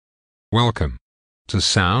Welcome to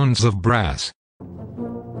Sounds of Brass.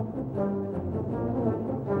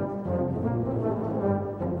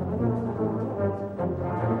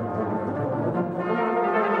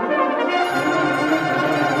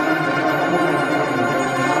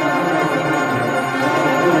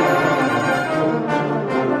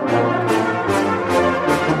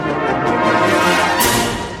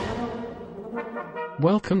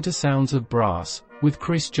 Welcome to Sounds of Brass, with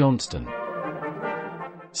Chris Johnston.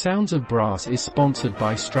 Sounds of Brass is sponsored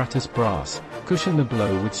by Stratus Brass. Cushion the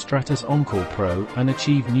blow with Stratus Encore Pro and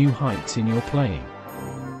achieve new heights in your playing.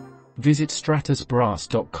 Visit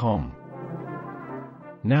stratusbrass.com.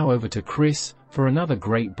 Now over to Chris, for another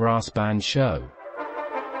great brass band show.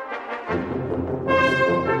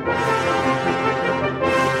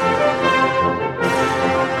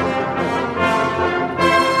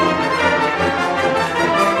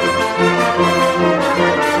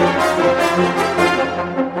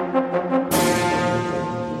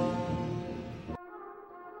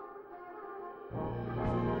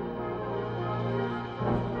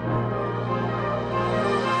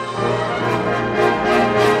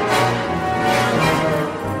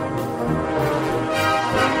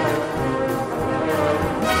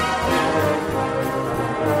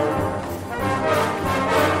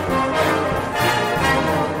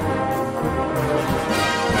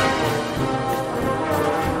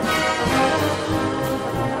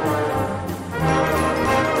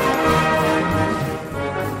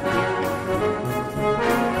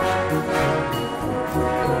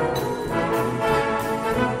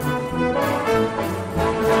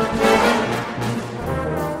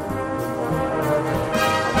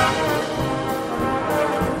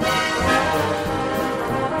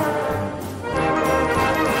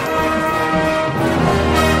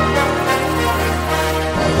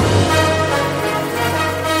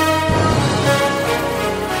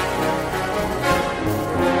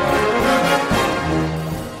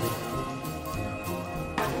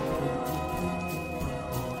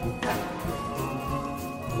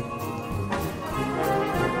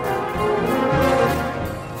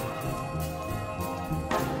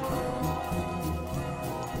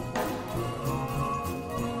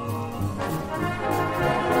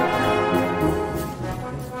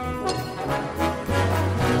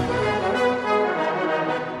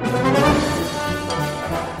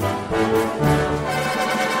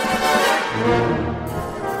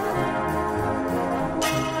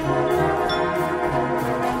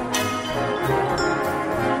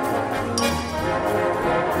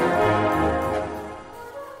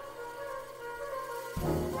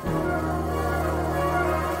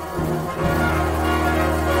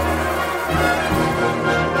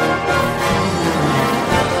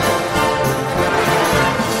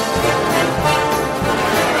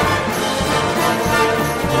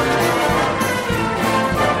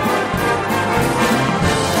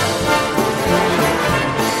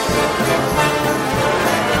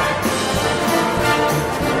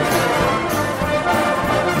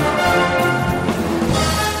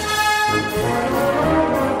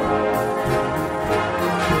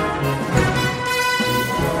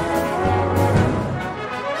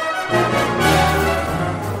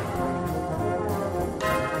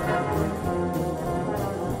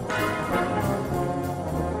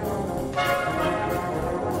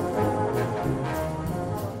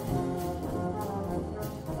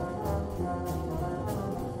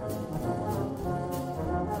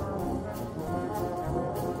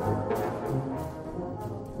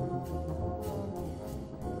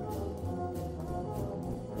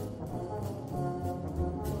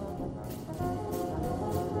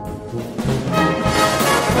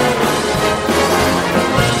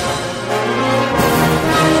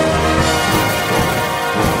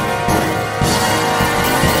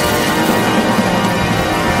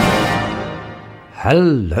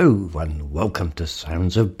 Hello and welcome to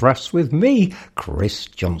Sounds of Brass with me, Chris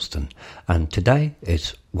Johnston. And today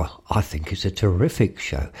is, well, I think it's a terrific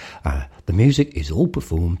show. The music is all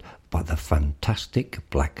performed by the fantastic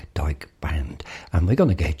Black Dyke Band. And we're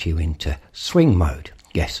going to get you into swing mode.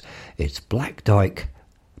 Yes, it's Black Dyke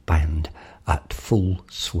Band at full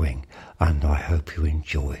swing. And I hope you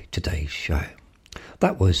enjoy today's show.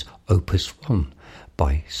 That was Opus 1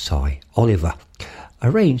 by Cy Oliver,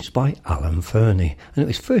 arranged by Alan Fernie, and it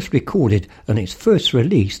was first recorded and it's first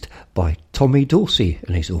released by Tommy Dorsey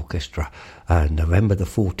and his orchestra, November the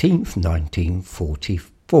 14th,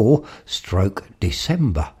 1944, stroke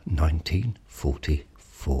December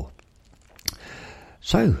 1944.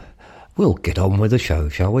 So, we'll get on with the show,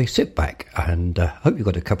 shall we? Sit back and hope you've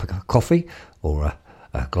got a cup of coffee or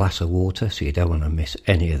a glass of water so you don't want to miss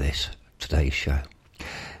any of this, today's show.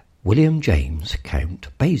 William James Count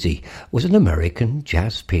Basie was an American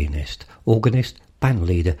jazz pianist, organist,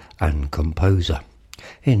 bandleader and composer.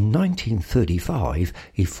 In 1935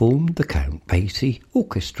 he formed the Count Basie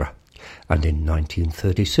Orchestra, and in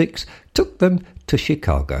 1936 took them to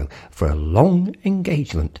Chicago for a long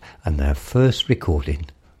engagement and their first recording.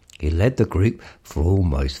 He led the group for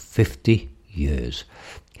almost 50 years.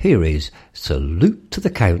 Here is Salute to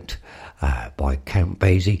the Count by Count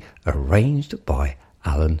Basie, arranged by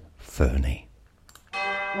Alan Fernie.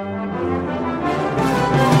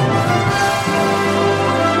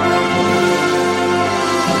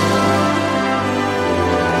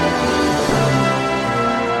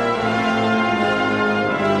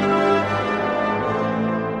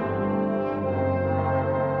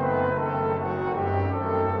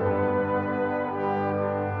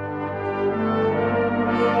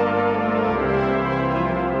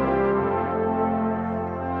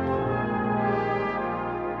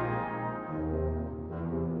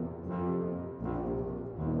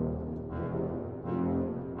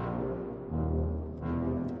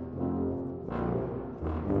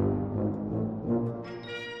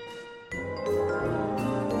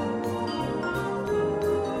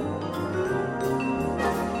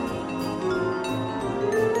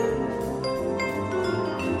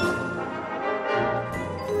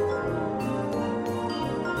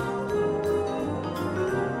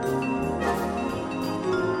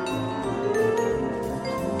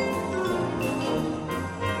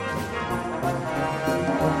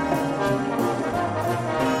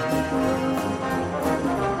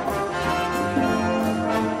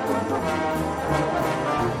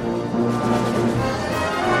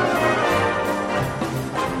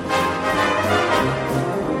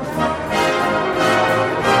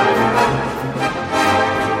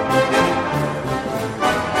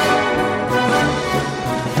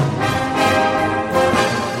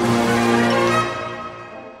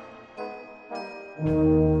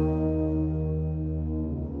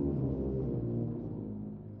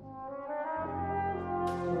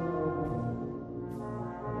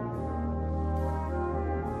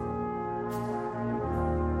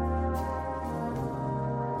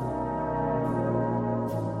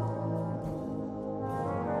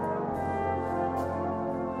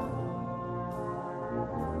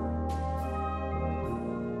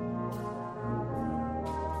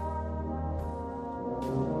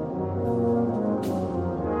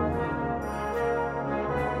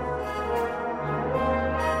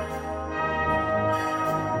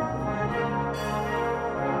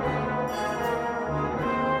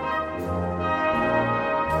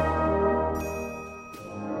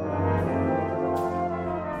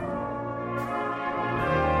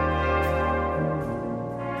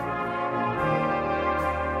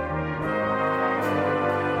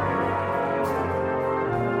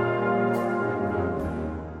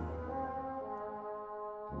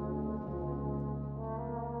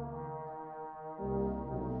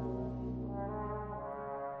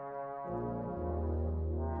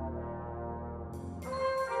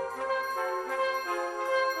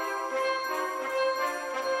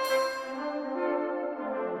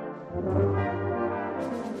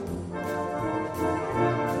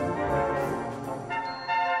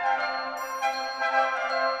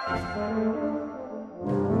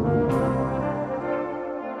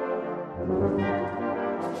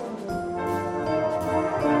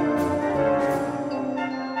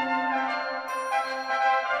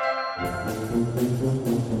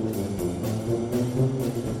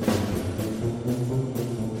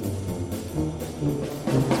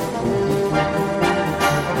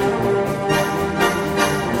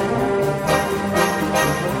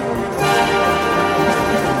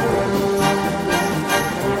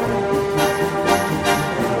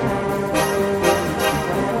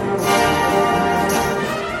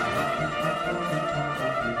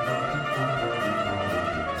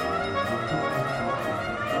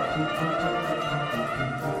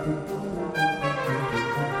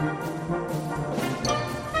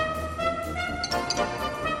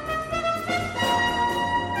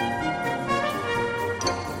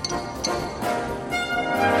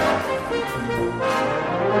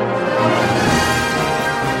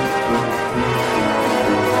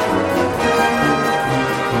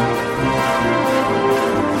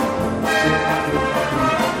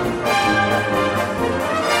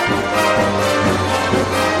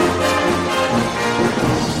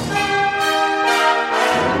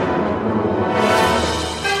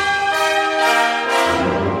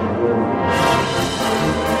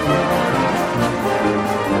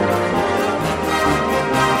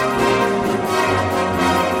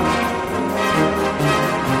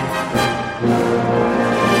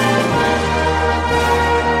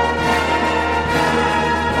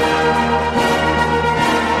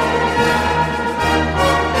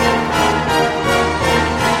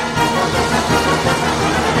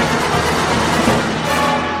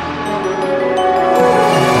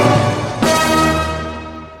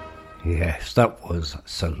 Yes, that was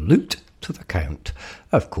Salute to the Count,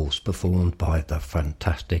 of course performed by the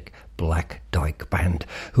fantastic Black Dyke Band,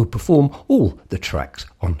 who perform all the tracks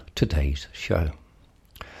on today's show.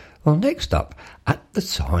 Well, next up, At the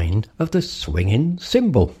Sign of the Swinging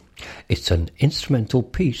Cymbal. It's an instrumental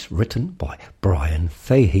piece written by Brian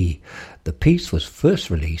Fahey. The piece was first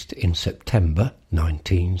released in September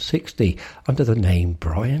 1960 under the name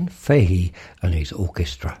Brian Fahey and his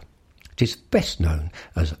orchestra. It is best known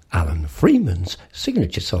as Alan Freeman's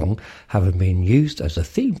signature song, having been used as a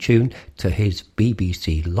theme tune to his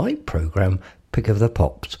BBC Light programme Pick of the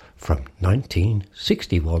Pops from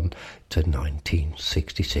 1961 to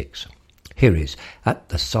 1966. Here is At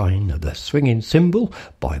the Sign of the Swinging Cymbal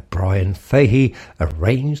by Brian Fahey,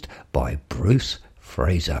 arranged by Bruce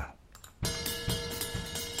Fraser.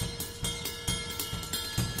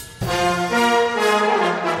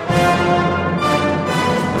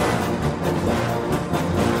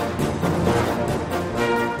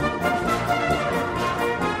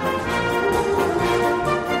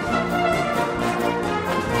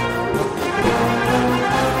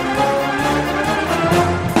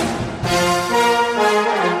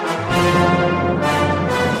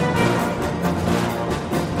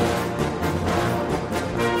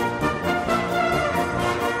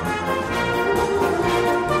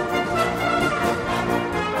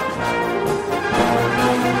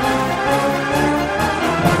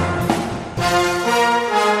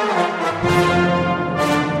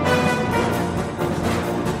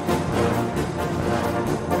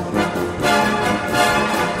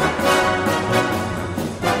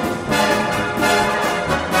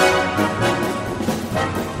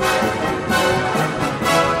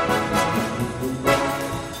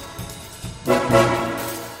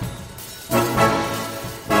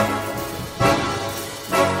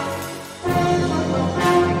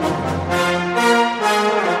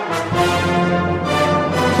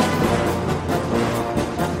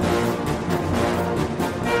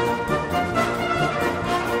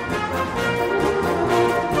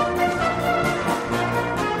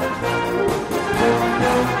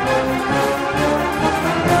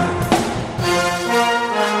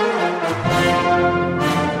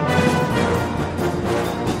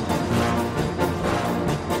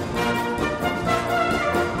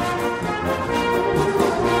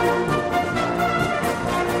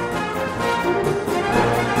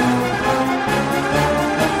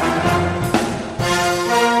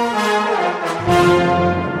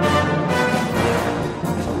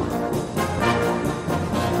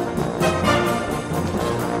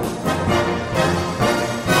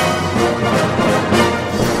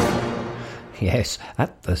 Yes,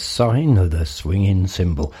 At the Sign of the Swinging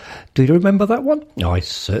Cymbal. Do you remember that one? I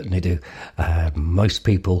certainly do. Most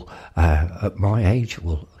people at my age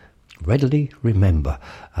will readily remember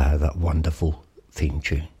that wonderful theme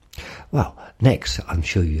tune. Well, next, I'm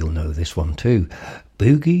sure you'll know this one too.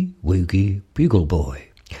 Boogie Woogie Bugle Boy.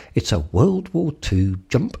 It's a World War II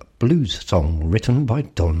jump blues song written by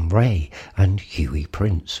Don Ray and Huey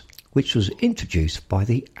Prince, which was introduced by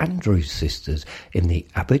the Andrews Sisters in the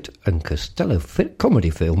Abbott and Costello comedy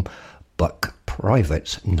film Buck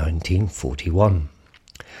Privates 1941.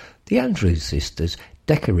 The Andrews Sisters'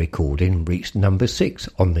 Decca recording reached number 6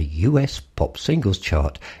 on the US pop singles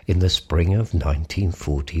chart in the spring of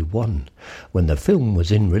 1941. When the film was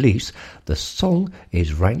in release, the song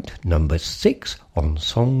is ranked number 6 on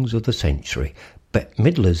Songs of the Century. Bette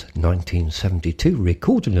Midler's 1972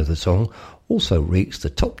 recording of the song also reached the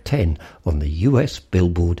top 10 on the US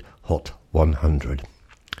Billboard Hot 100.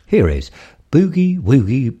 Here is Boogie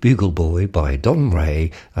Woogie Bugle Boy by Don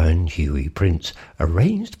Ray and Huey Prince,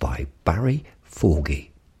 arranged by Barry Forgy.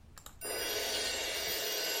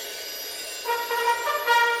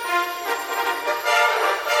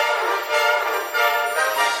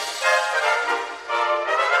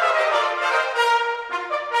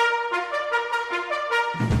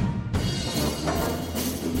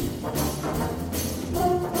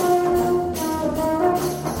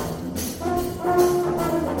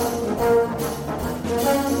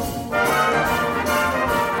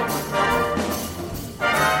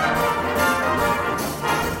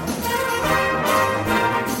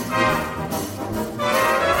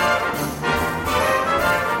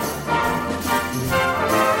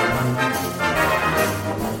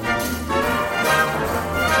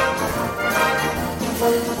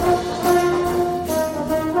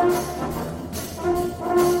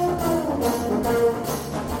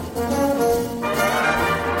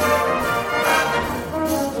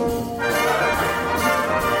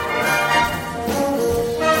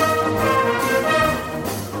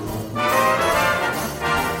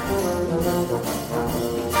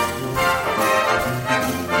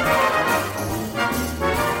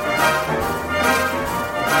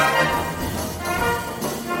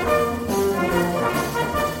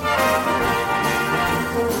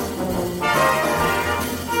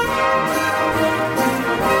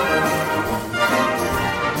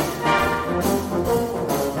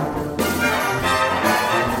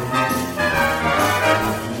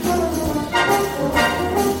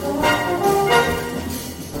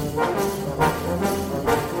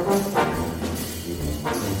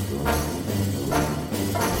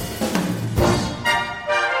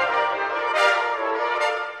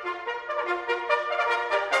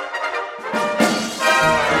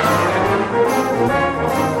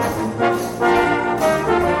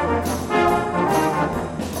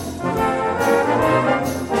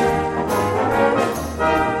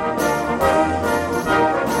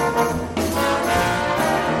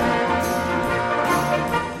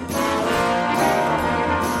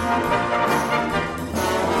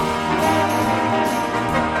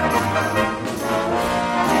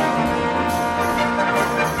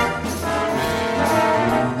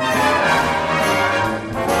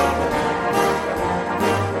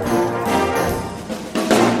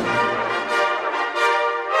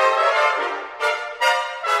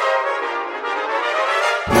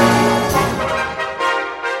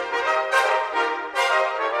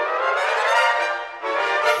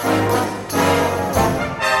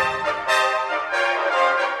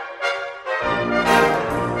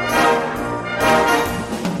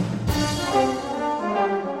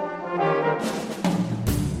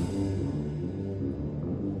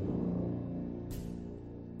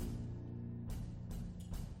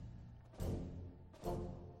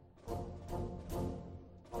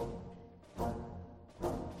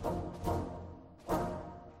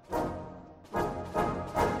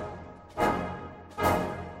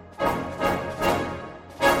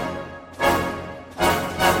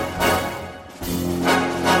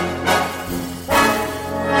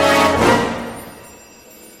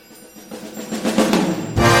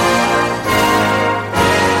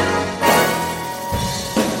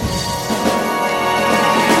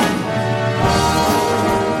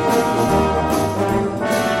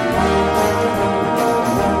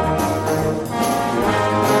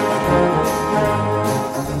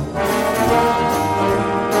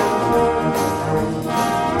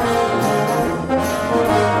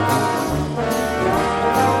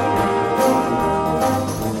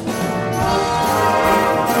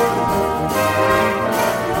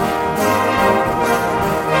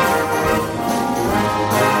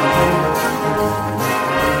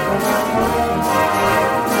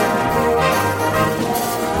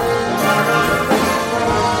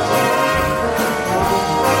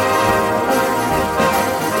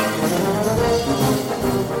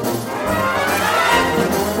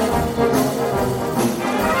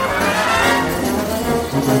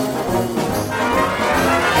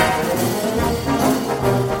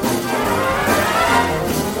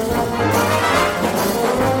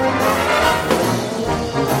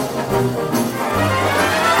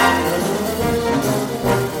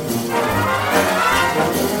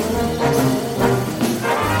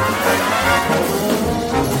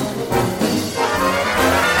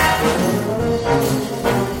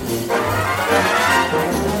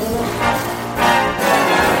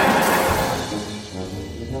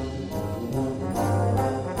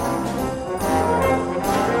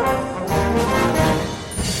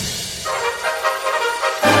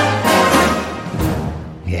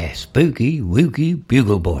 Yes, Boogie Woogie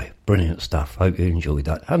Bugle Boy. Brilliant stuff. Hope you enjoyed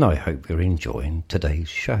that, and I hope you're enjoying today's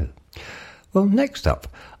show. Well, next up,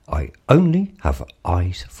 I Only Have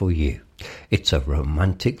Eyes for You. It's a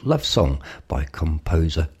romantic love song by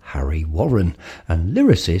composer Harry Warren and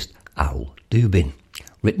lyricist Al Dubin,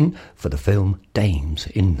 written for the film Dames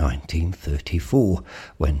in 1934,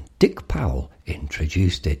 when Dick Powell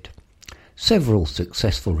introduced it. Several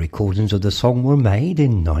successful recordings of the song were made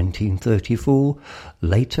in 1934.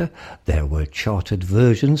 Later, there were charted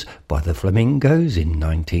versions by the Flamingos in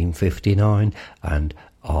 1959 and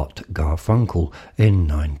Art Garfunkel in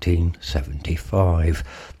 1975.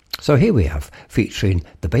 So here we have, featuring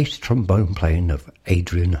the bass trombone playing of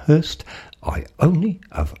Adrian Hurst, I Only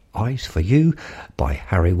Have Eyes for You by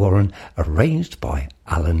Harry Warren, arranged by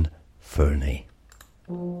Alan Fernie.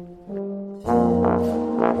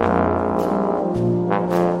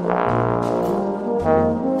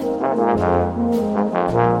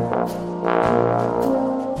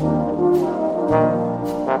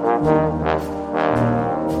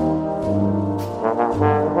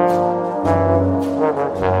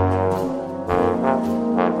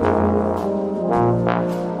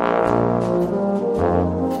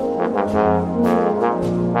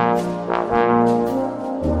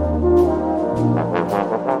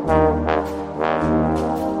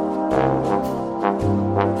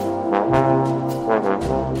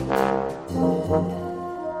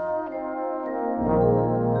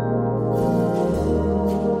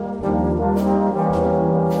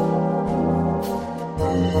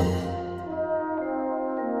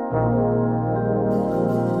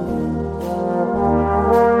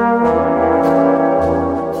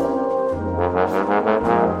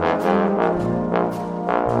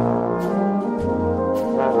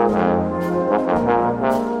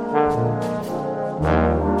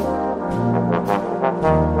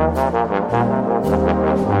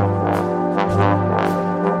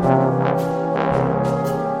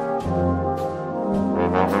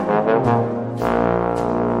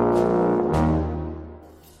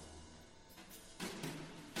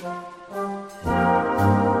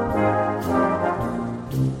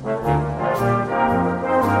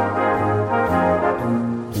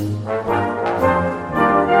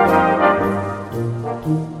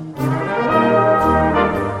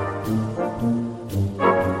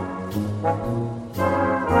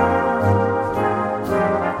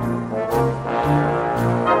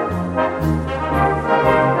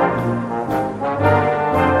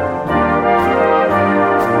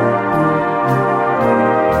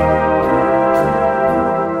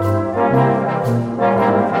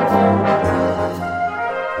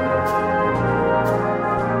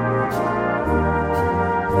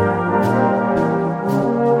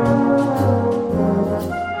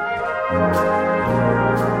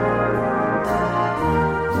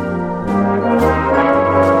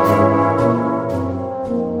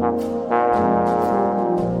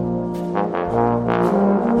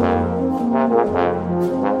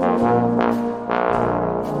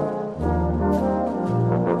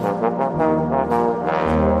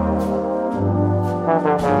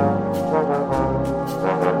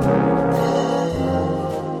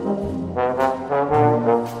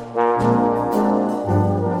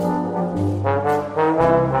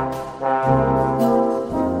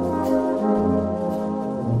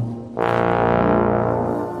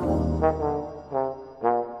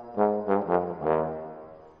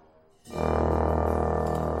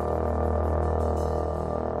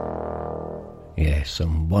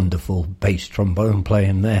 Some wonderful bass trombone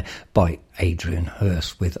playing there by Adrian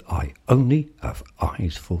Hurst with I Only Have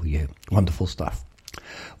Eyes for You. Wonderful stuff.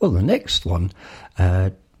 Well, the next one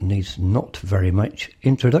needs not very much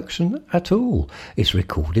introduction at all. It's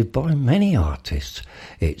recorded by many artists.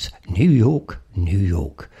 It's New York, New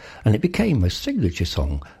York, and it became a signature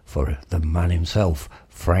song for the man himself,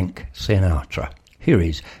 Frank Sinatra. Here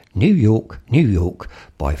is New York, New York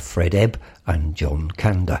by Fred Ebb and John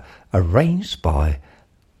Kander, arranged by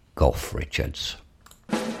Goff Richards.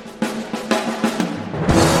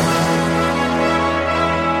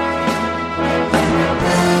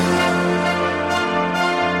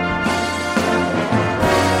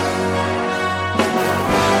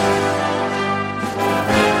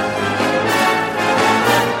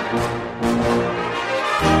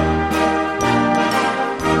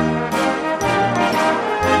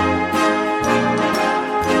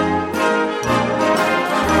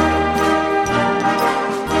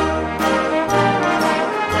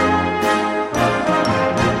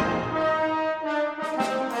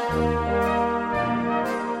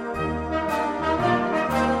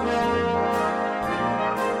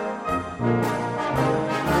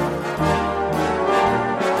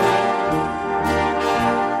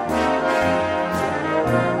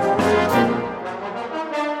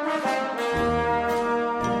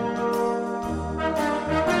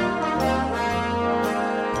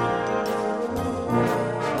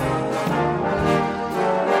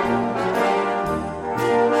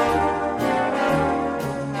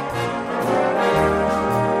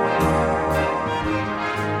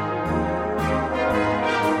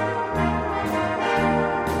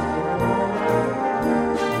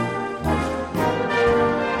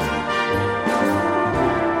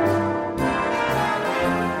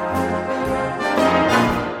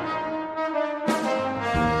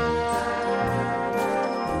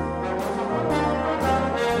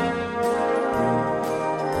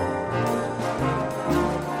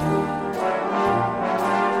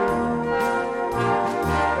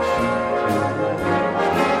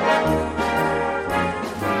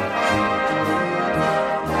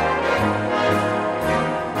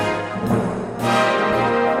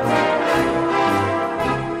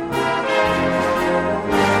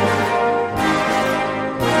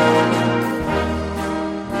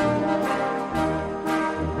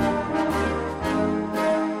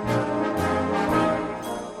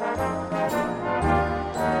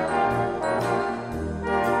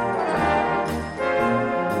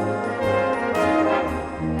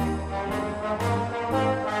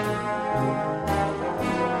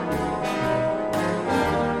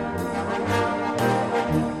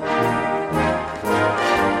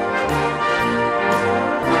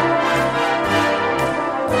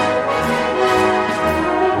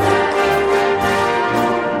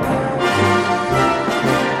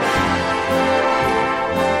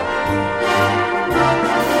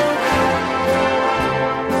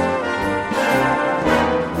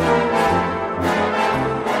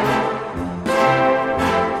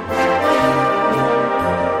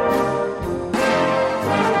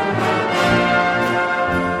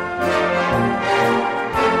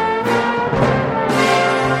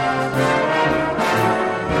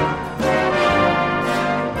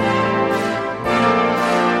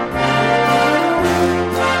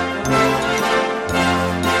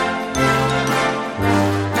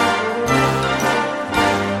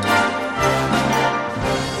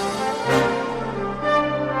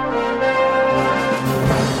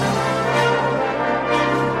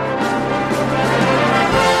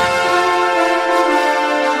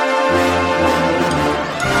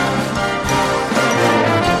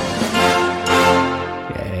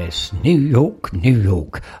 New York, New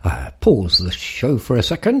York. Pause the show for a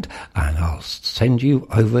second and I'll send you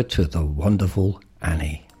over to the wonderful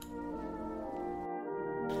Annie.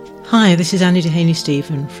 Hi, this is Annie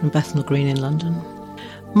Dehaney-Stephen from Bethnal Green in London.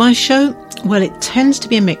 My show, well, it tends to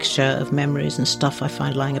be a mixture of memories and stuff I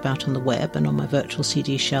find lying about on the web and on my virtual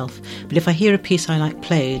CD shelf. But if I hear a piece I like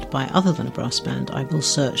played by other than a brass band, I will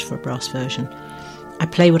search for a brass version. I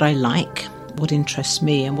play what I like, what interests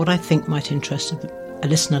me, and what I think might interest a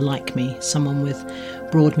listener like me, someone with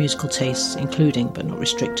broad musical tastes, including but not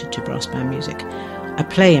restricted to brass band music. I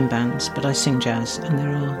play in bands, but I sing jazz, and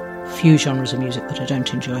there are few genres of music that I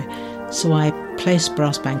don't enjoy. So I place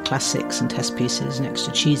brass band classics and test pieces next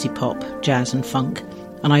to cheesy pop, jazz and funk,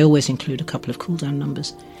 and I always include a couple of cool-down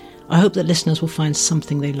numbers. I hope that listeners will find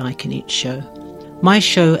something they like in each show. My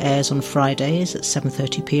show airs on Fridays at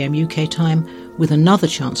 7:30pm UK time, with another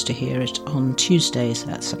chance to hear it on Tuesdays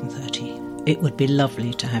at 7:30. It would be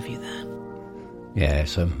lovely to have you there. Yeah,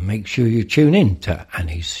 so make sure you tune in to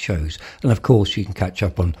Annie's shows. And of course, you can catch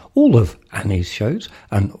up on all of Annie's shows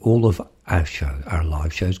and all of our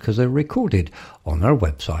live shows, because they're recorded on our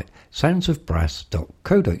website,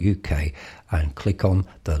 soundsofbrass.co.uk, and click on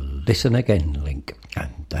the Listen Again link.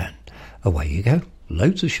 And then away you go.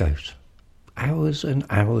 Loads of shows. Hours and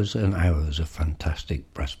hours and hours of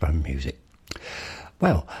fantastic brass band music.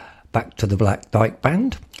 Well, back to the Black Dyke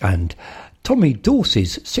Band, and Tommy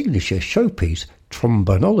Dorsey's signature showpiece,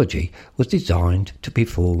 Trombonology, was designed to be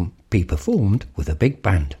performed with a big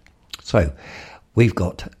band. So we've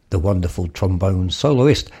got the wonderful trombone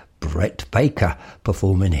soloist Brett Baker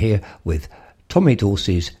performing here with Tommy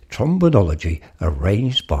Dorsey's Trombonology,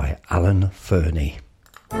 arranged by Alan Fernie.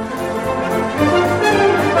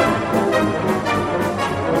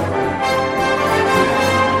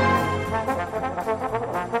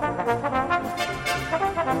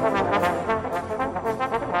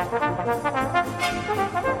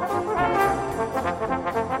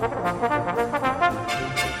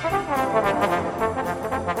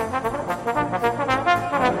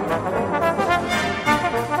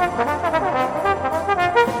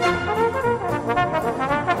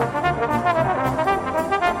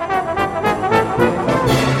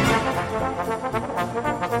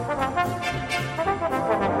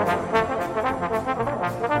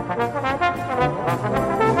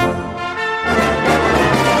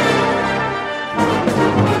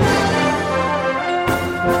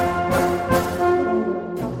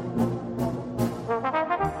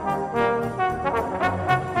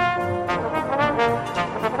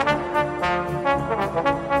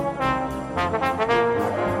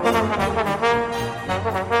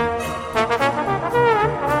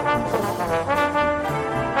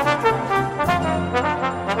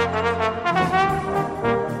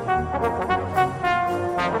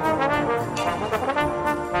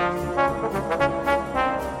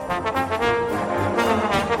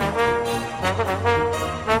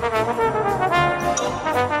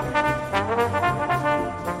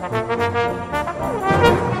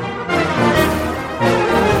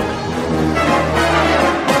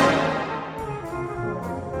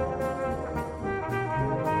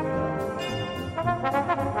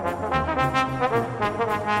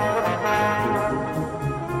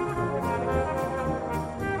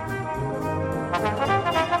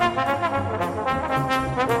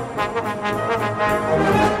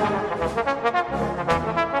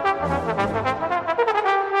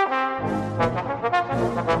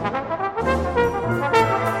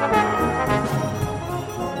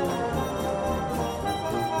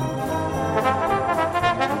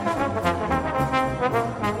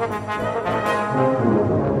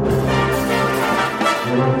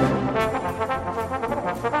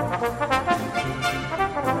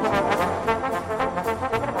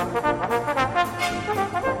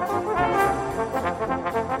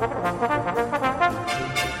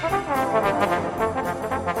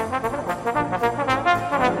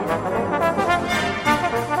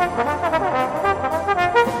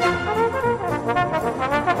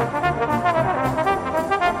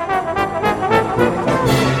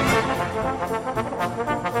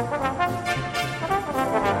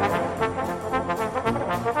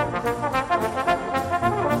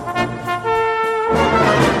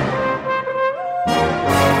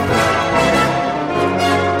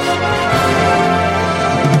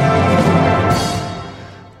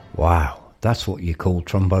 That's what you call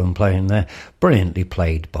trombone playing there. Brilliantly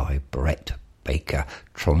played by Brett Baker.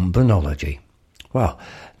 Trombonology. Well,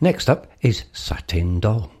 next up is Satin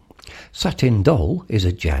Doll. Satin Doll is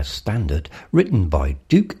a jazz standard written by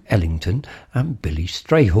Duke Ellington and Billy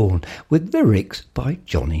Strayhorn, with lyrics by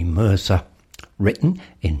Johnny Mercer. Written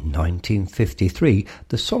in 1953,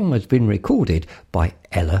 the song has been recorded by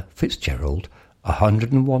Ella Fitzgerald,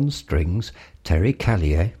 101 Strings, Terry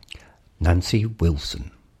Callier, Nancy Wilson.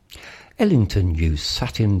 Ellington used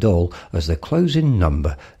Satin Doll as the closing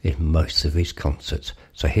number in most of his concerts.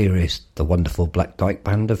 So here is the wonderful Black Dyke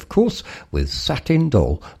Band, of course, with Satin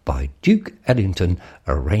Doll by Duke Ellington,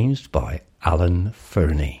 arranged by Alan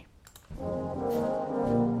Fernie.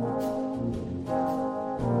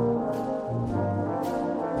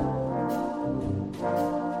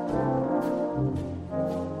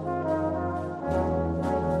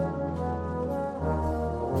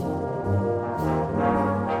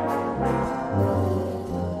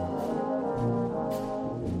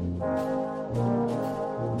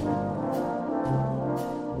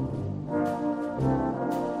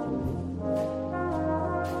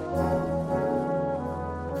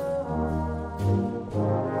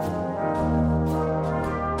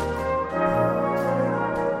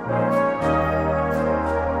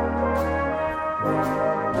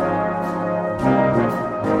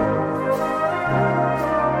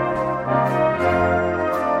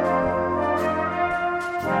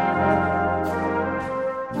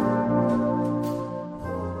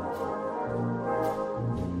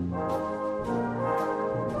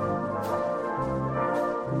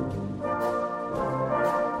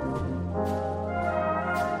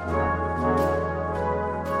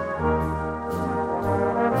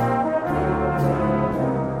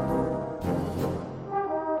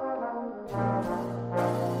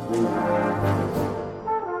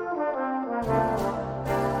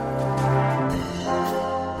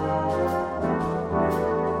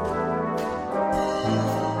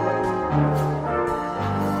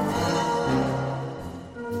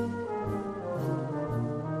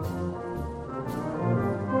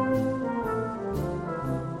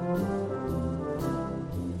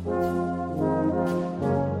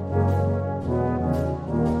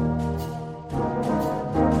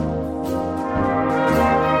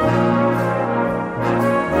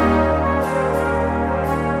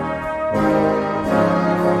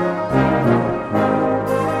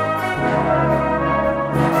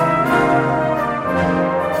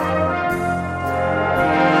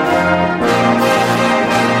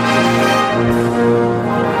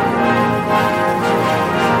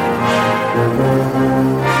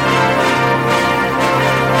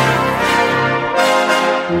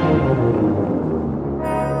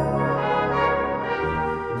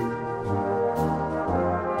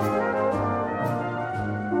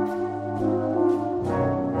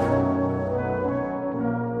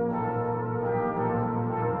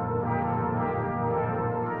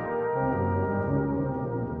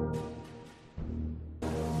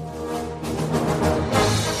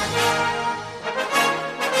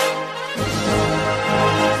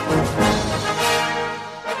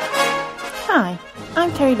 Hi,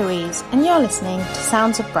 I'm Kerry Louise and you're listening to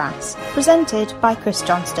Sounds of Brass, presented by Chris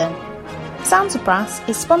Johnston. Sounds of Brass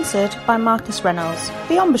is sponsored by Marcus Reynolds,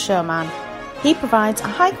 the embouchure man. He provides a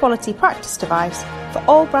high-quality practice device for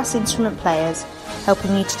all brass instrument players,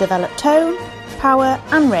 helping you to develop tone, power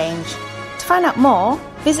and range. To find out more,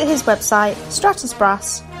 visit his website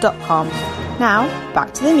stratusbrass.com. Now,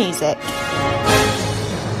 back to the music.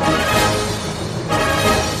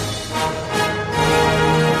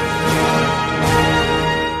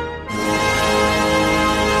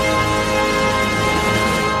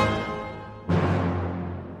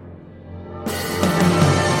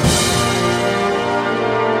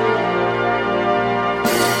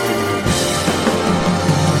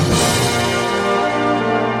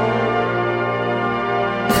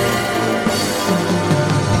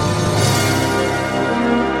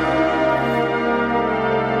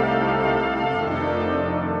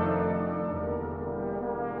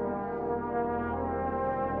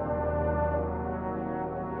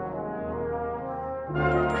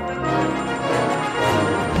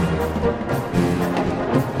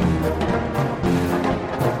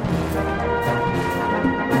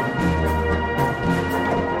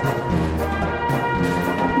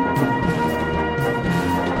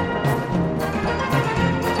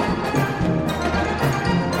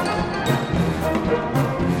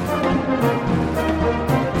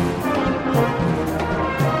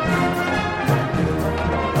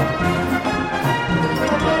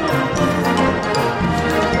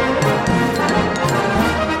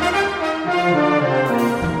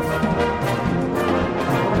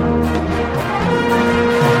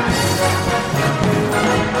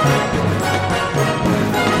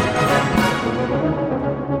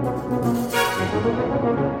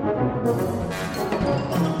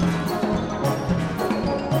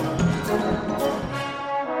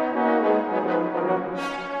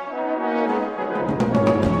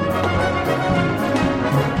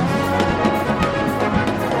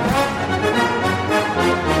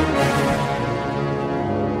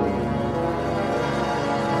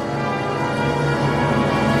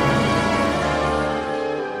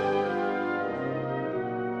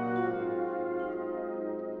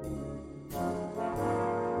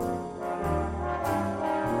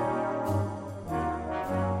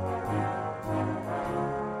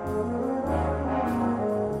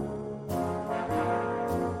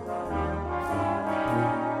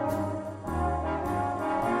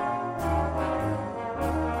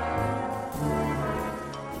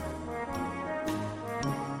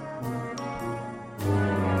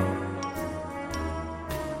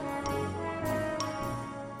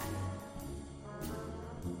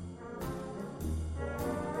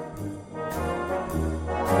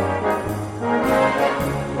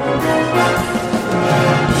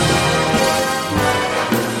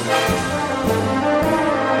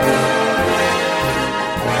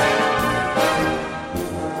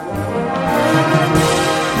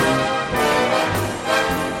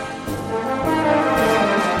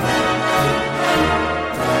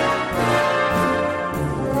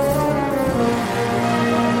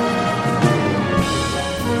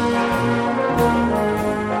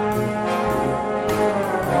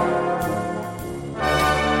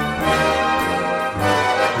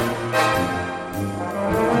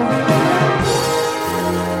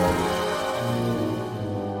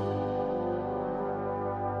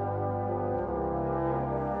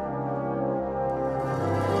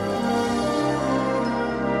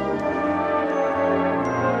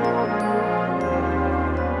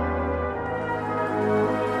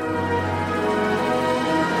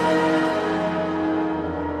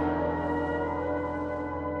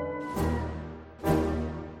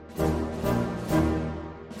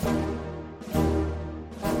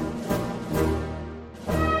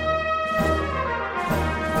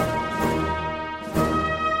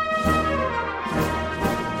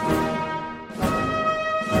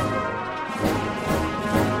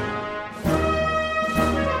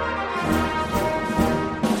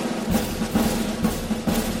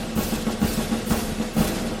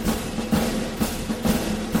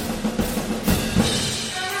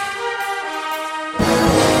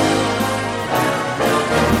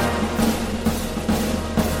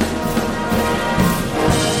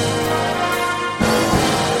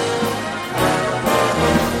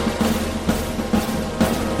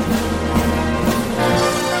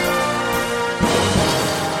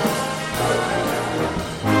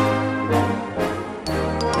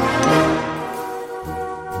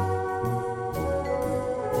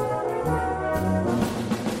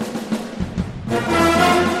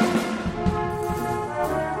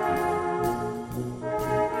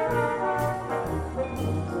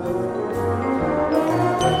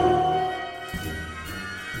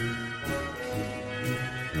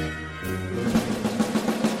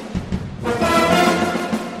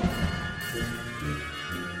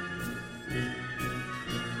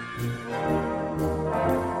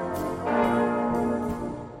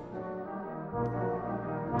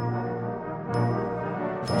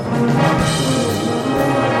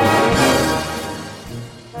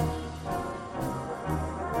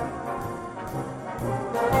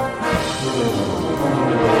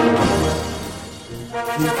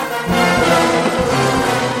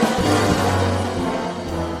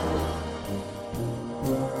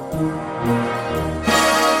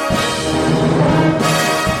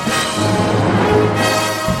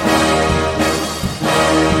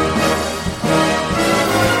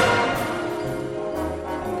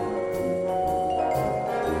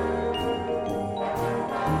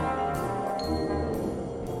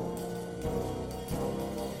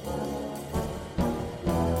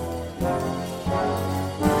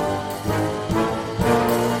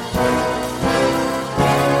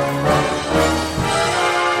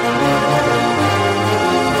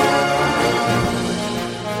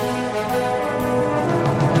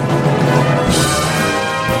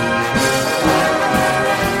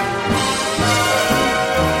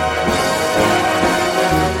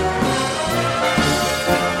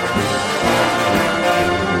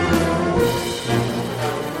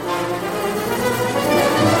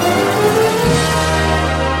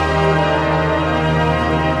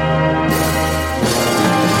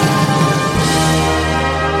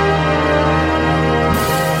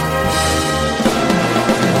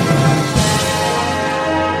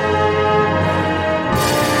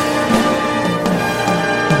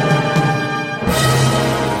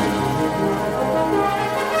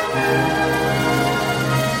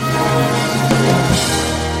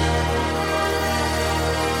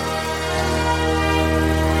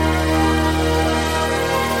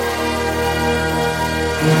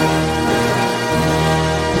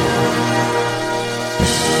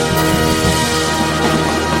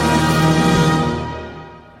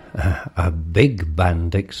 Big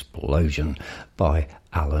Band Explosion by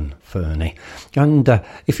Alan Fernie. And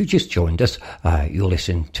if you just joined us, you'll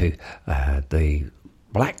listen to the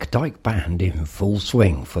Black Dyke Band in full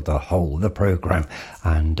swing for the whole of the programme,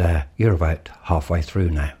 and you're about halfway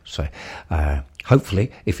through now, so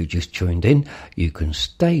hopefully if you just tuned in you can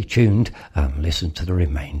stay tuned and listen to the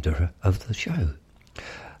remainder of the show.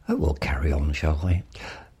 We'll carry on, shall we?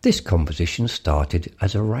 This composition started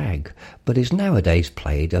as a rag, but is nowadays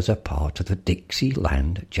played as a part of the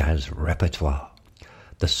Dixieland jazz repertoire.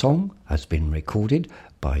 The song has been recorded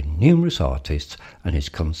by numerous artists and is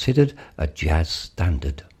considered a jazz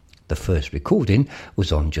standard. The first recording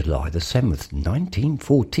was on July the 7th,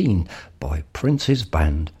 1914 by Prince's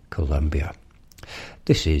Band, Columbia.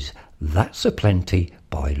 This is That's a Plenty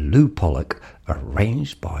by Lou Pollock,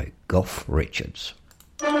 arranged by Goff Richards.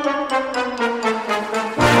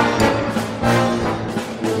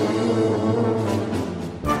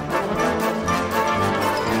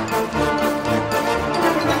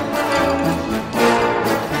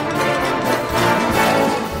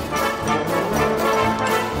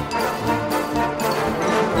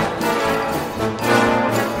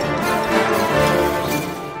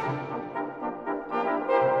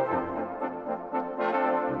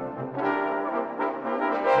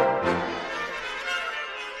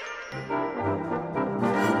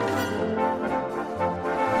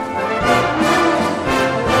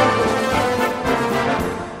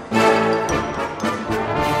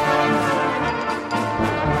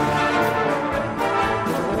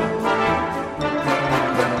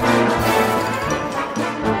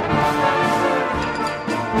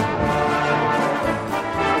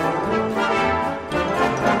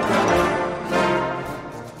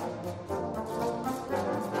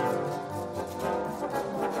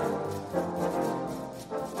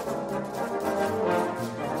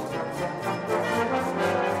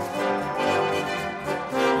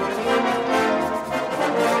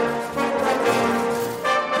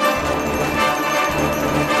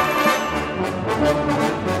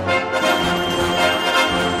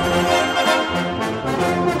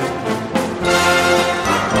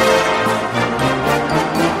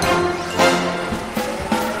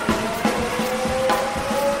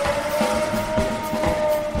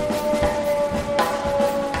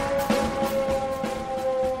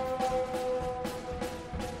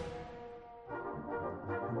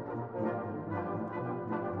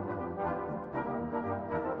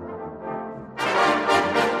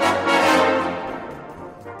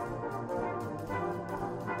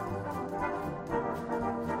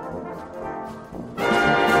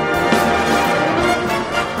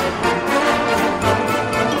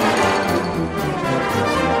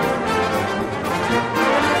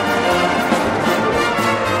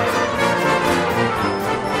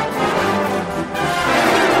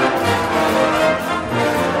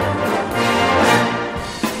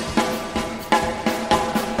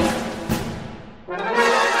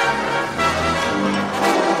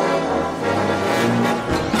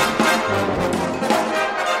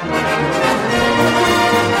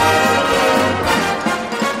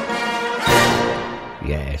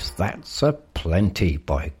 That's a Plenty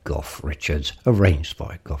by Goff Richards, arranged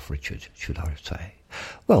by Goff Richards, should I say.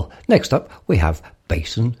 Well, next up we have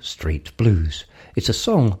Basin Street Blues. It's a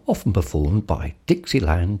song often performed by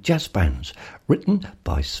Dixieland jazz bands, written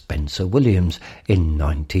by Spencer Williams in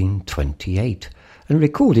 1928 and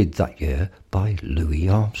recorded that year by Louis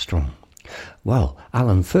Armstrong. Well,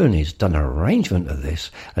 Alan Fernie's done an arrangement of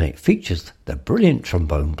this, and it features the brilliant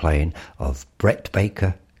trombone playing of Brett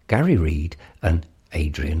Baker, Gary Reed and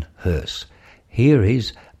Adrian Hurst. Here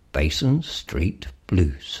is Basin Street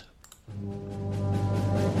Blues.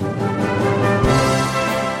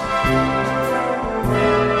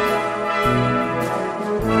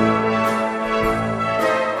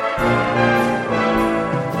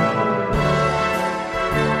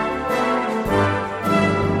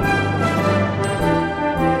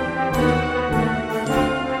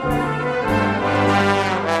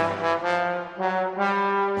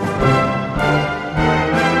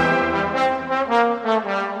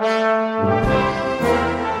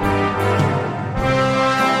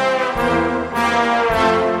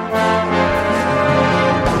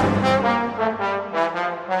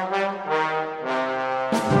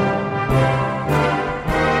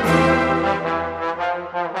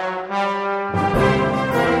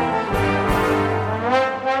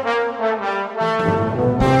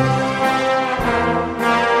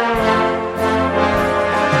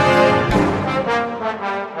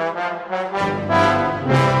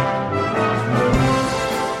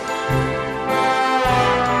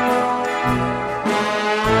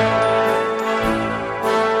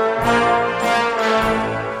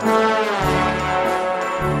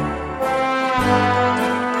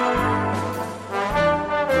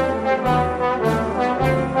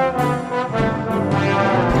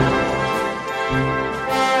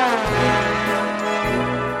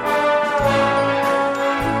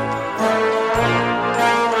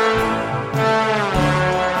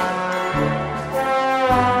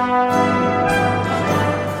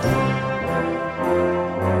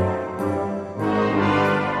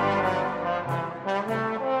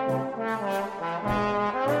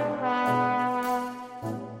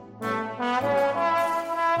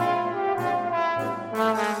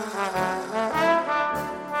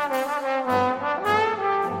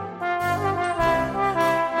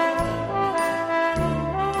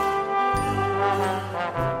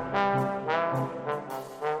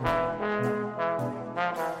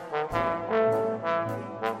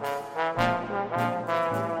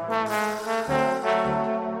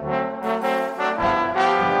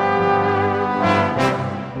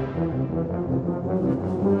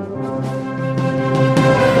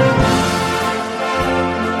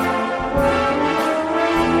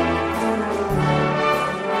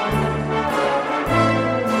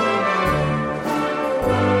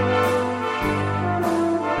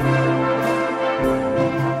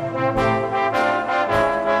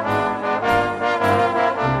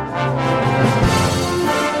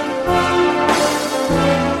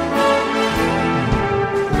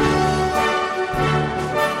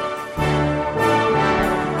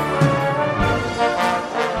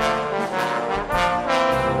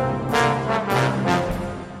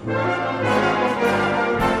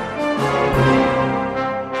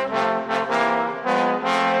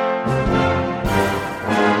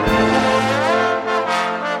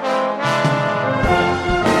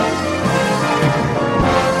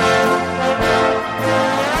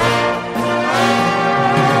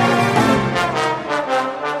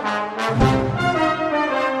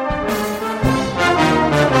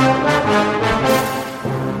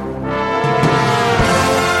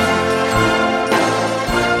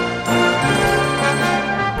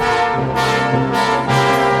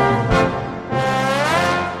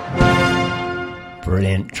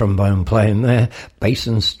 trombone playing there,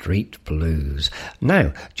 Basin Street Blues.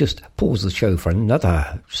 Now, just pause the show for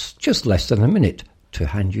another, just less than a minute, to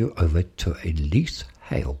hand you over to Elise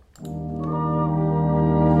Hale.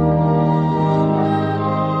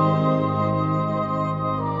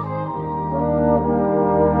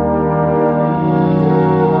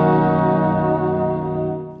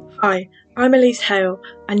 Hi, I'm Elise Hale,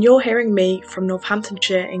 and you're hearing me from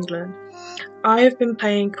Northamptonshire, England. I have been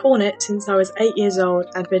playing cornet since I was 8 years old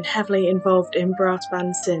and been heavily involved in brass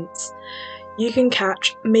bands since. You can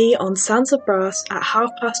catch me on Sounds of Brass at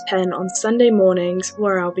 10:30 on Sunday mornings,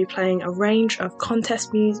 where I'll be playing a range of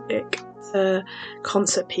contest music to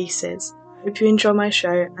concert pieces. Hope you enjoy my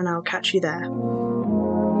show, and I'll catch you there.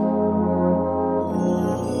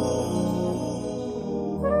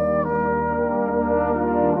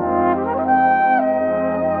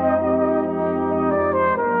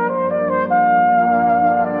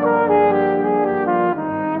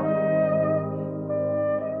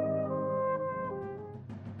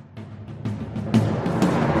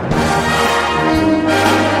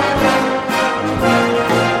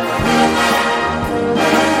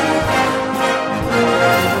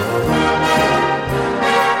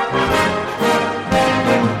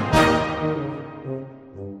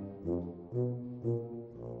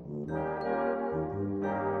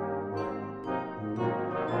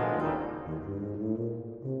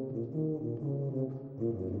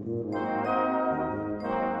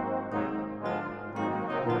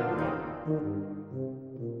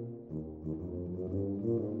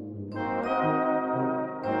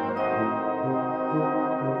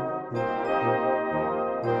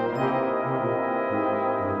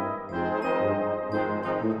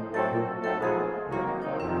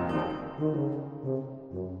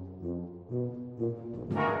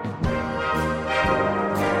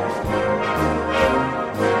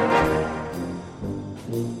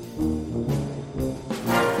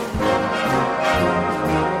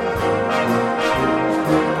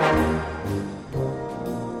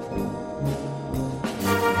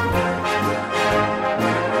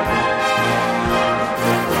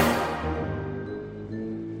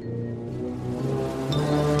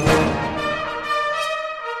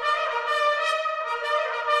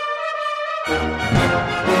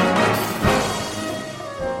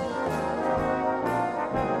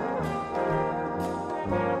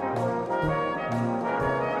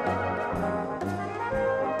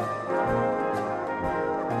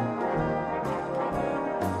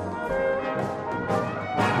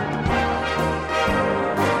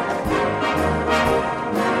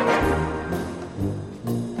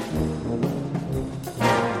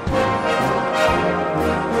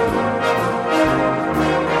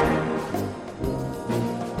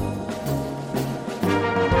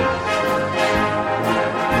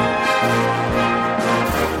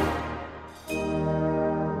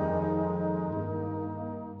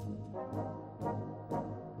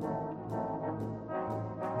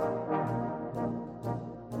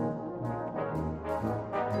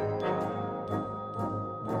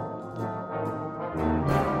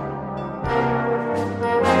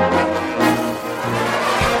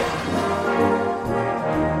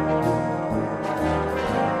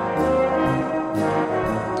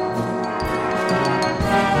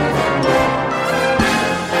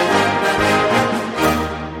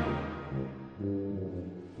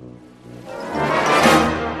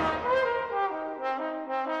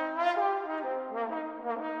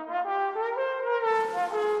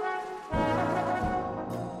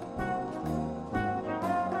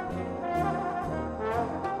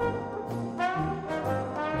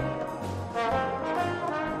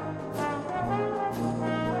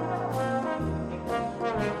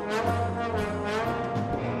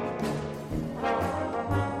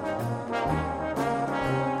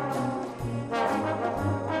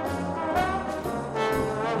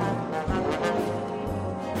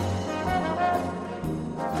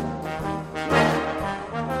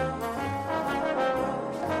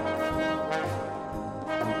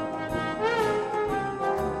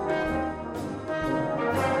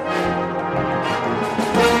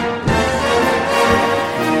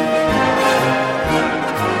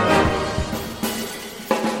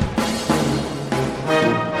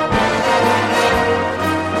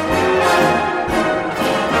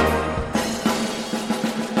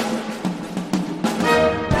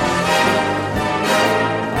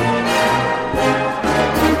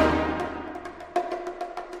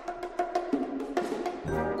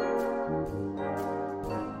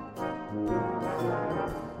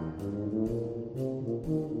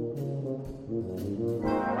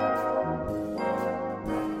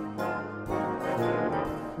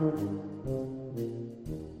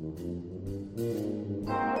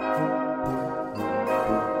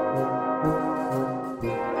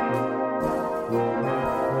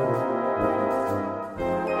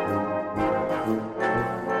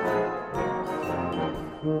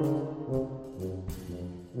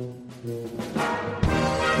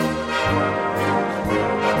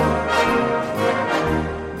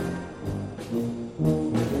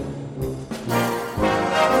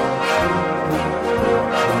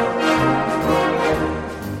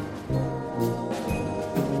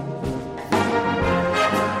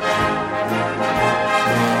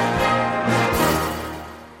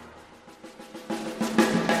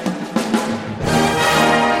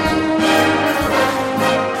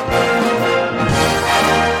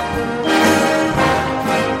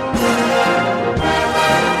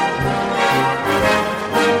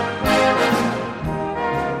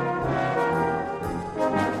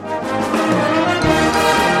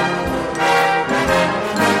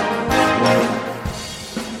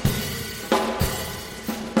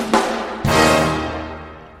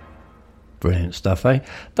 Brilliant stuff, eh?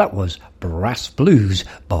 That was Brass Blues,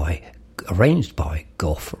 arranged by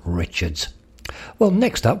Goff Richards. Well,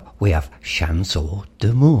 next up we have Chanson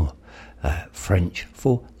d'amour, French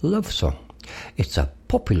for love song. It's a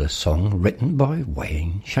popular song written by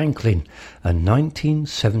Wayne Shanklin. A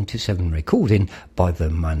 1977 recording by the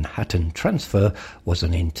Manhattan Transfer was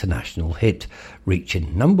an international hit,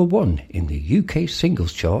 reaching number 1 in the UK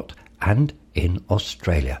singles chart and in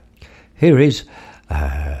Australia. Here is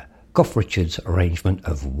Goff Richards' arrangement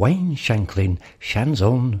of Wayne Shanklin,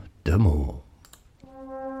 Chanson d'amour.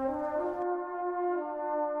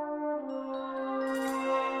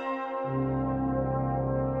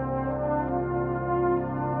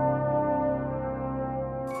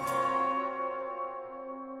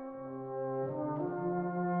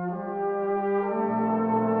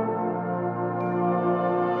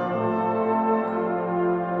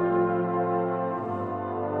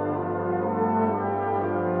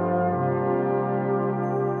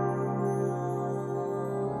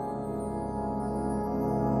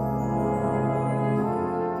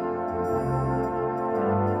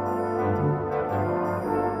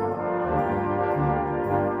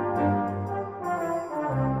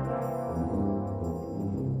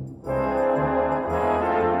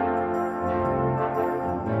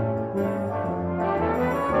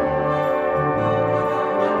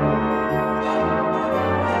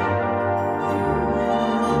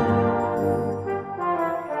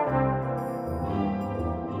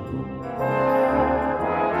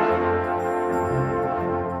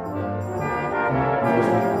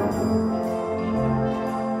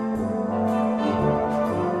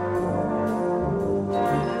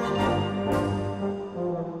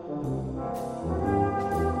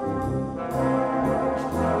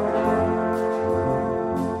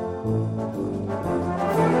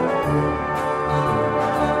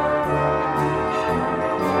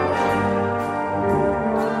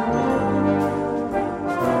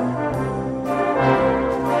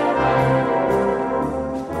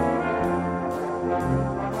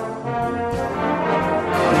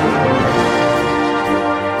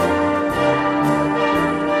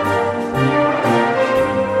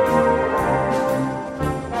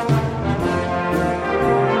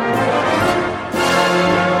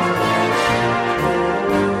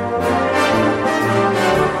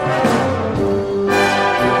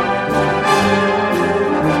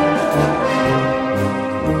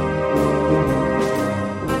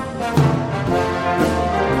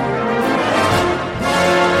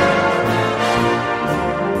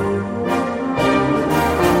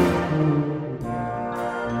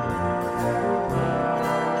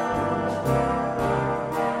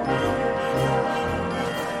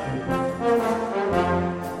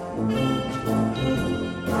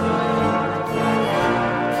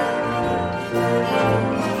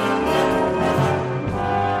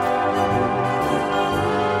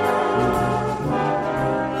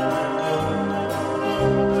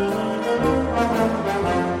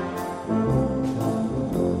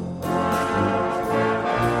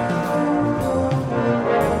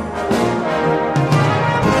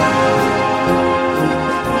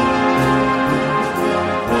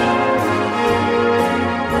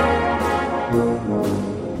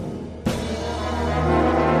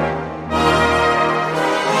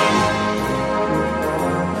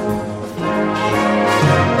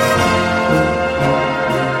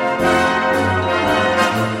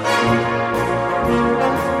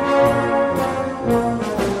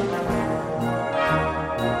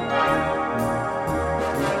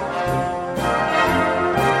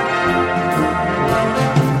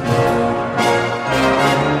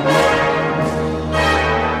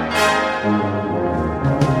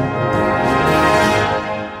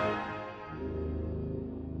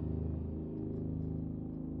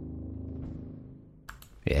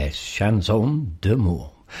 Yes, Chanson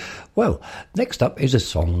d'amour. Well, next up is a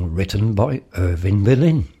song written by Irving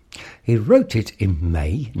Berlin. He wrote it in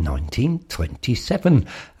May 1927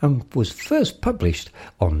 and was first published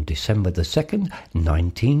on December the 2nd,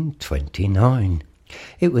 1929.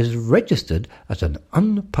 It was registered as an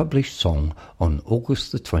unpublished song on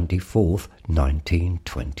August the 24th,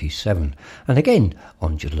 1927, and again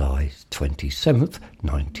on July 27th,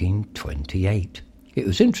 1928. It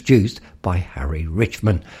was introduced by Harry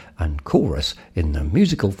Richman and chorus in the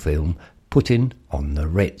musical film Puttin' on the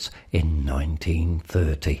Ritz in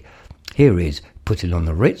 1930. Here is Puttin' on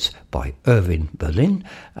the Ritz by Irving Berlin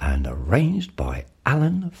and arranged by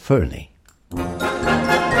Alan Fernie.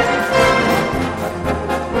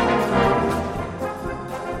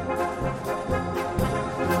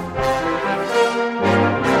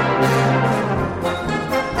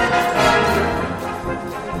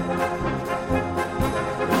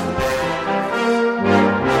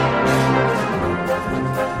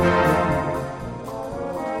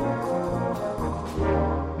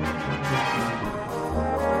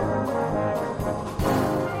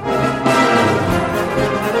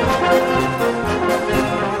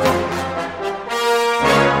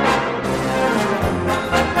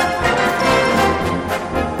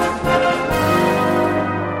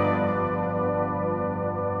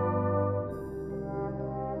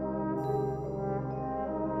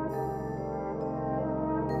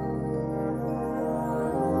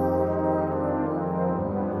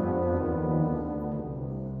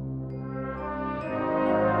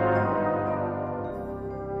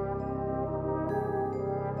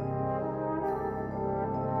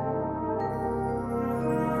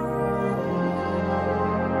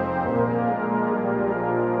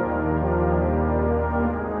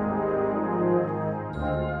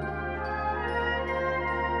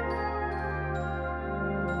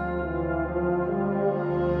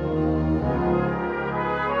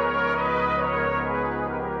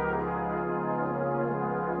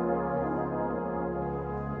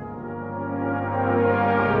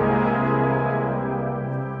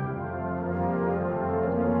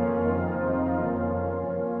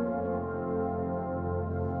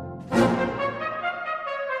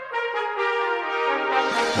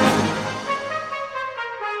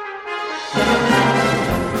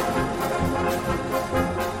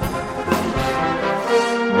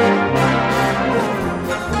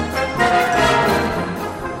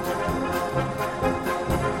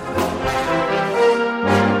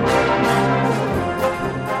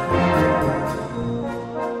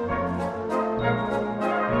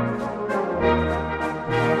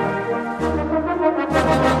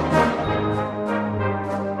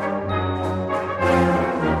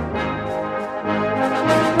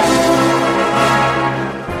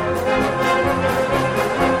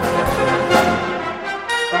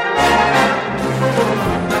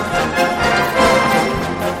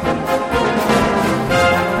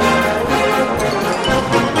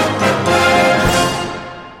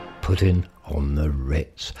 putting on the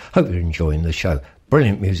Ritz. Hope you're enjoying the show.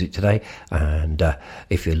 Brilliant music today, and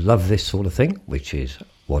if you love this sort of thing, which is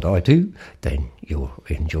what I do, then you're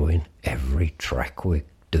enjoying every track we're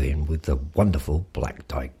doing with the wonderful Black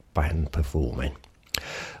Dyke Band performing.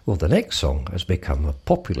 Well, the next song has become a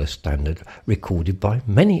popular standard recorded by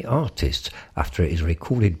many artists after it is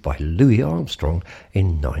recorded by Louis Armstrong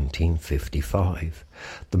in 1955.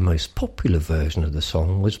 The most popular version of the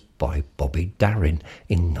song was by Bobby Darin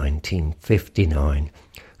in 1959,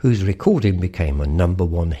 whose recording became a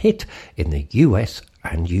 #1 hit in the US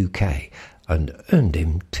and UK and earned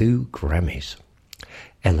him 2 Grammys.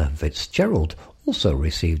 Ella Fitzgerald also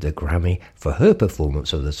received a Grammy for her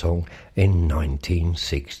performance of the song in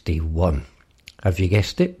 1961. Have you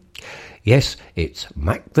guessed it? Yes, it's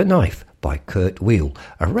Mac the Knife by Kurt Weill,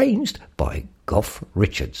 arranged by Goff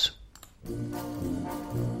Richards.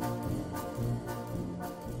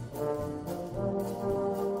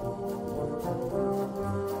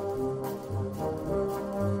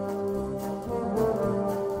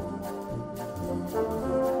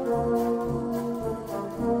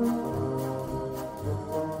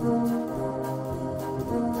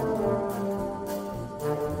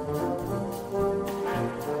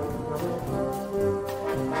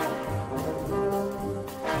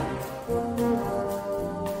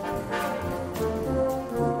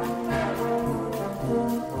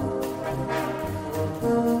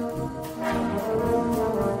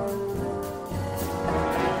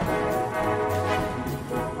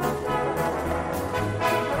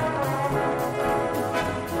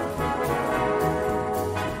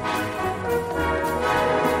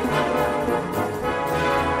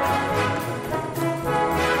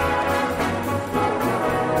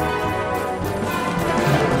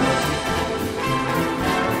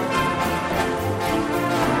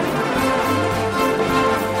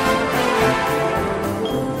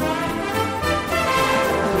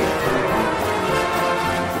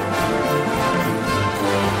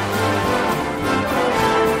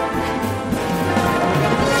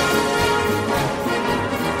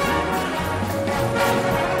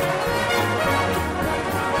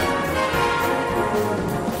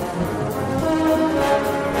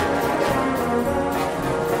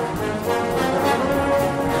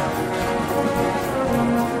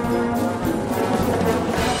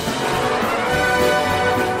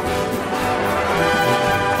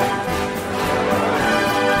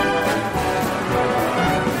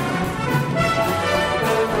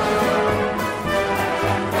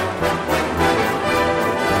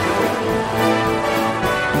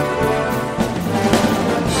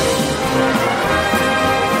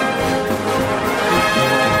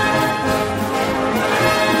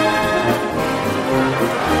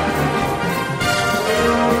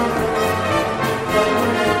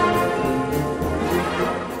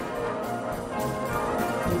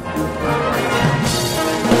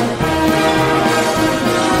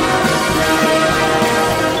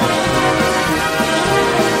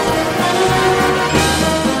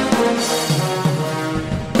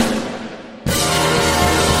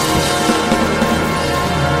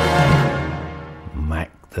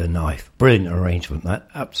 Brilliant arrangement, that.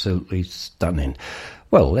 Absolutely stunning.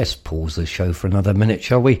 Well, let's pause the show for another minute,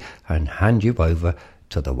 shall we? And hand you over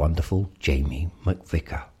to the wonderful Jamie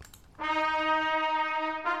McVicker.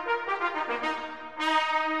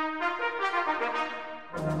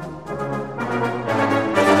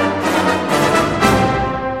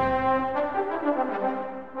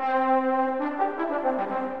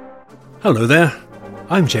 Hello there.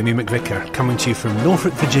 I'm Jamie McVicker, coming to you from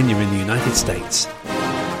Norfolk, Virginia in the United States.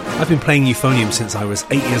 I've been playing euphonium since I was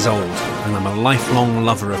 8 years old, and I'm a lifelong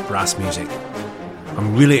lover of brass music.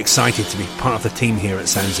 I'm really excited to be part of the team here at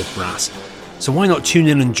Sounds of Brass, so why not tune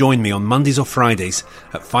in and join me on Mondays or Fridays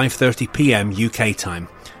at 5:30 p.m. UK time,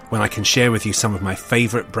 when I can share with you some of my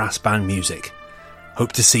favourite brass band music.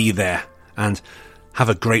 Hope to see you there, and have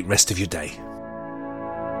a great rest of your day.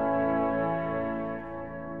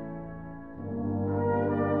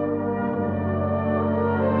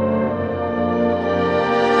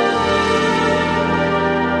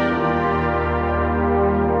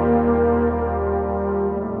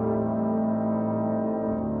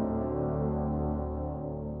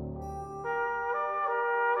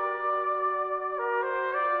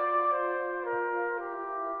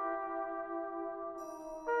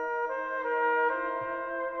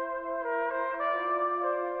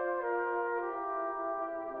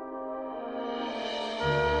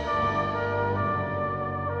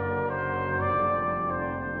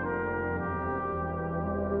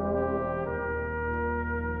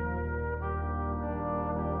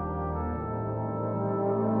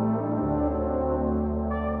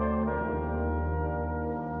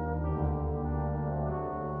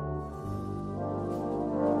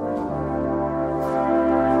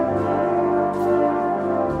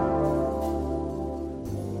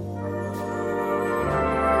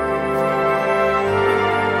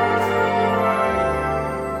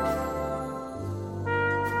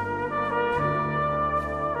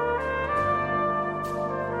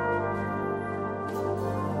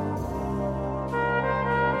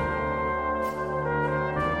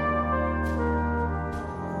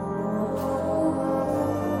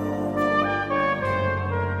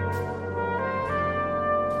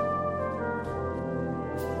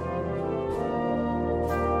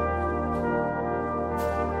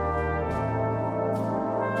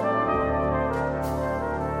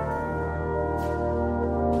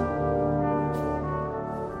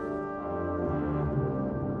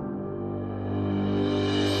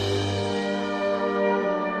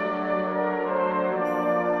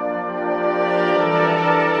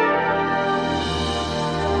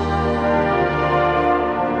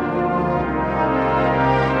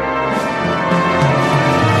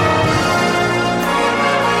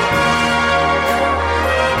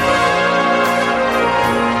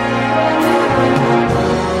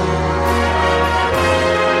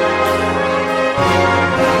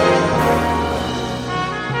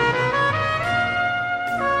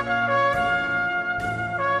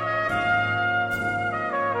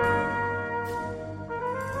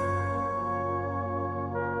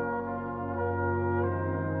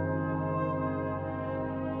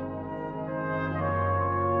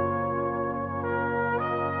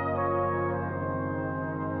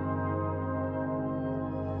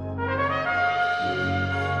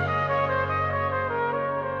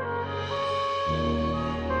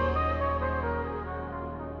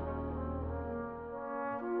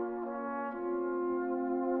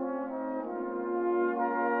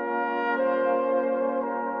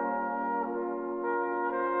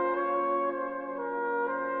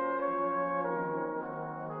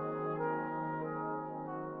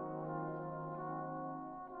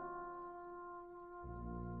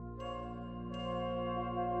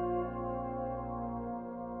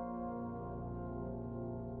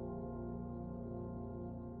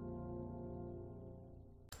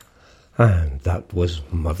 And that was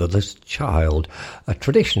Motherless Child, a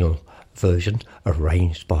traditional version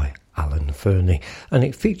arranged by Alan Fernie, and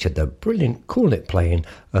it featured the brilliant cornet playing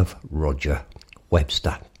of Roger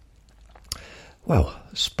Webster. Well,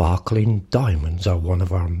 Sparkling Diamonds are one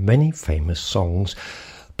of our many famous songs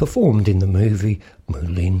performed in the movie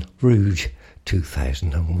Moulin Rouge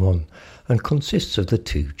 2001 and consists of the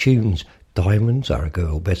two tunes Diamonds Are a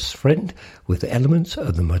Girl Best Friend with elements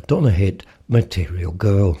of the Madonna hit Material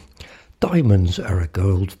Girl. Diamonds Are a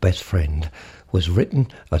Girl's Best Friend was written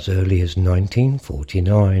as early as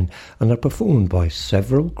 1949 and are performed by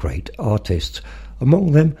several great artists.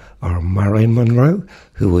 Among them are Marilyn Monroe,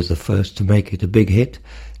 who was the first to make it a big hit.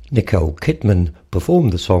 Nicole Kidman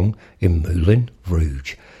performed the song in Moulin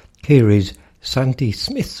Rouge. Here is Sandy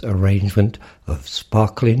Smith's arrangement of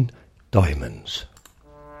Sparkling Diamonds.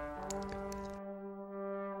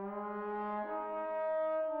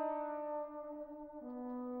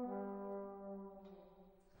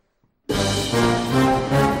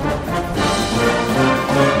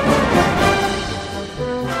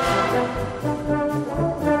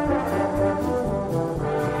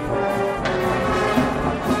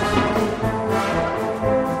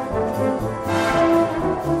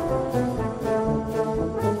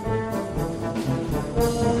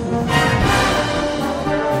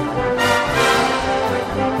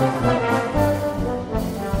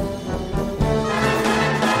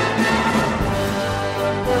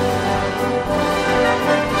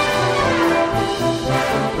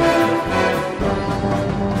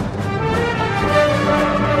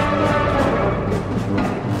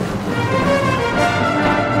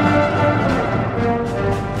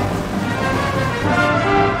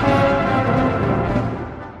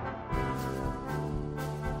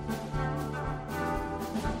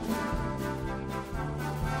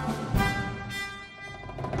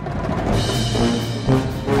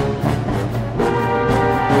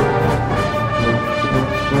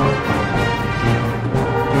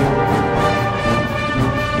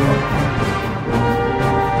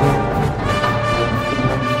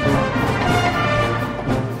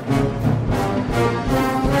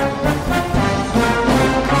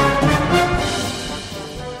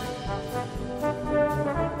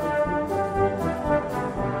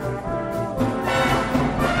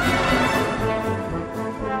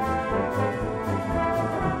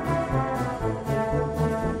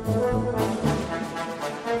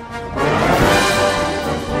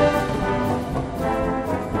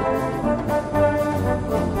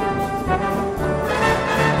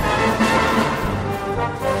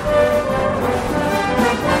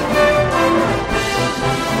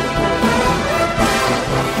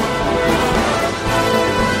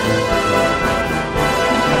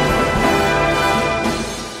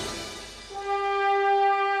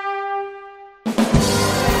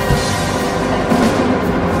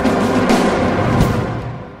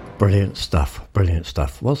 Brilliant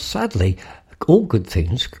stuff. Well, sadly, all good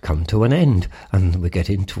things come to an end, and we're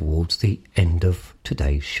getting towards the end of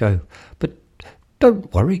today's show. But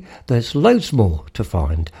don't worry, there's loads more to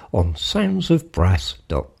find on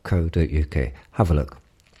soundsofbrass.co.uk. Have a look,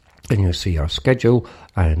 and you'll see our schedule,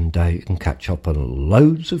 and you can catch up on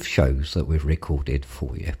loads of shows that we've recorded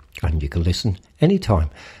for you. And you can listen anytime,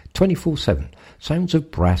 24/7, Sounds of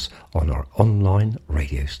Brass on our online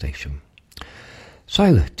radio station.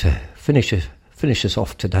 So, to finish us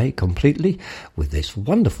off today completely with this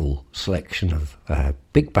wonderful selection of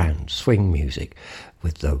big band swing music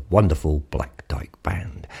with the wonderful Black Dyke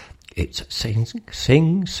Band. It's Sing,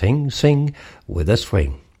 Sing, Sing, Sing with a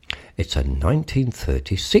Swing. It's a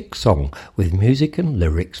 1936 song with music and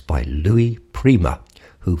lyrics by Louis Prima,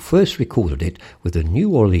 who first recorded it with the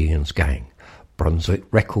New Orleans Gang. Brunswick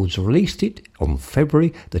Records released it on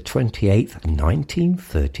February the 28th,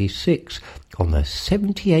 1936 on a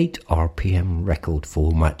 78 RPM record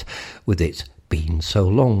format with its Been So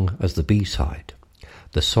Long as the B-side.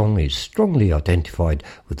 The song is strongly identified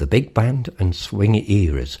with the big band and swing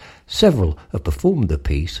eras. Several have performed the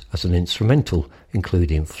piece as an instrumental,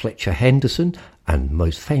 including Fletcher Henderson and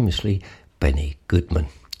most famously Benny Goodman.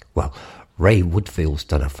 Well, Ray Woodfield's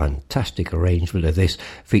done a fantastic arrangement of this,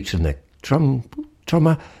 featuring the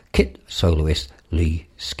drummer, kit soloist Lee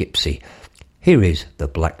Skipsey. Here is the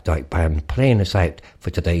Black Dyke Band playing us out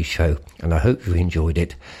for today's show, and I hope you enjoyed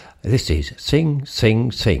it. This is Sing,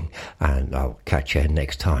 Sing, Sing, and I'll catch you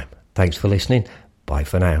next time. Thanks for listening. Bye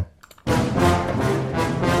for now.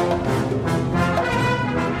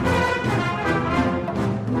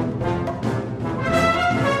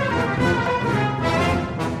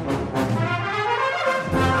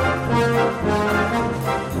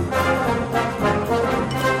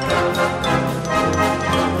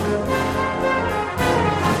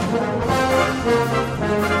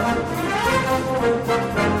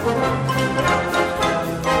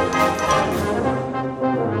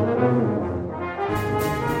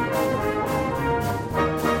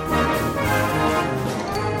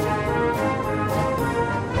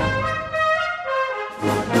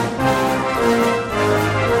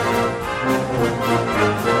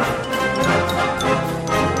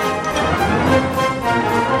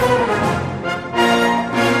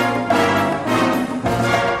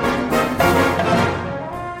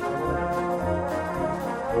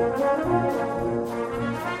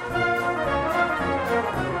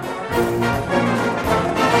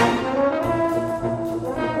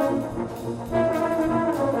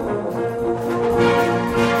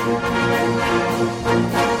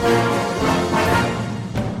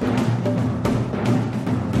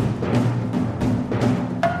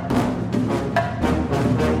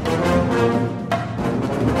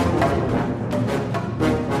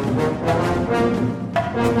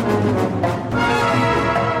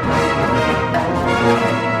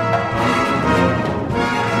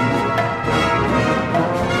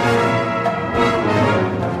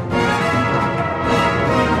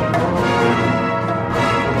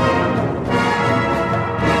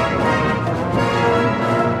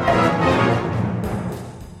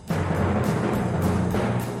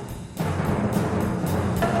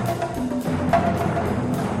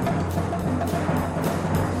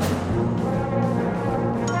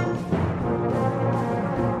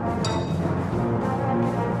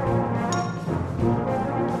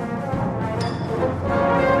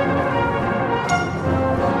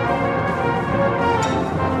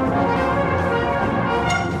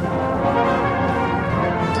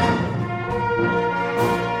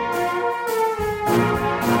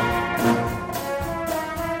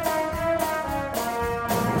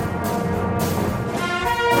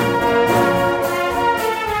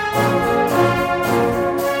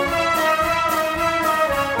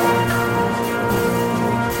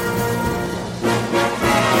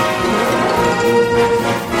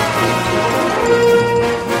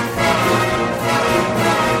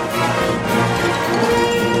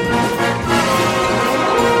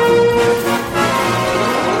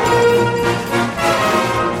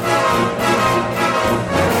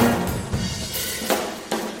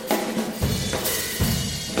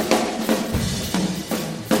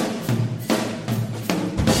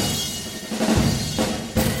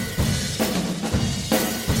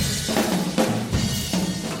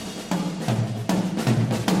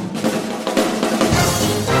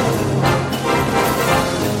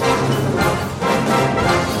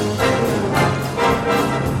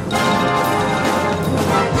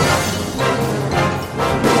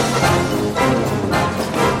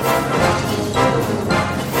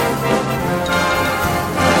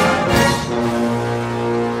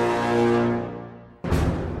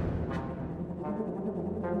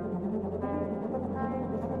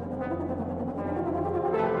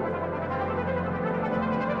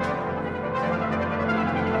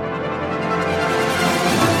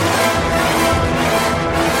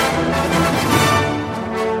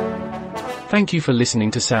 Thank you for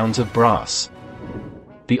listening to Sounds of Brass,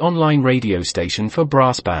 the online radio station for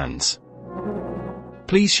brass bands.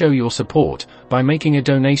 Please show your support by making a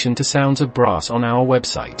donation to Sounds of Brass on our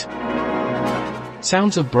website,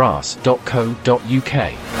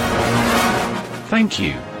 soundsofbrass.co.uk. Thank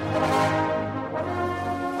you.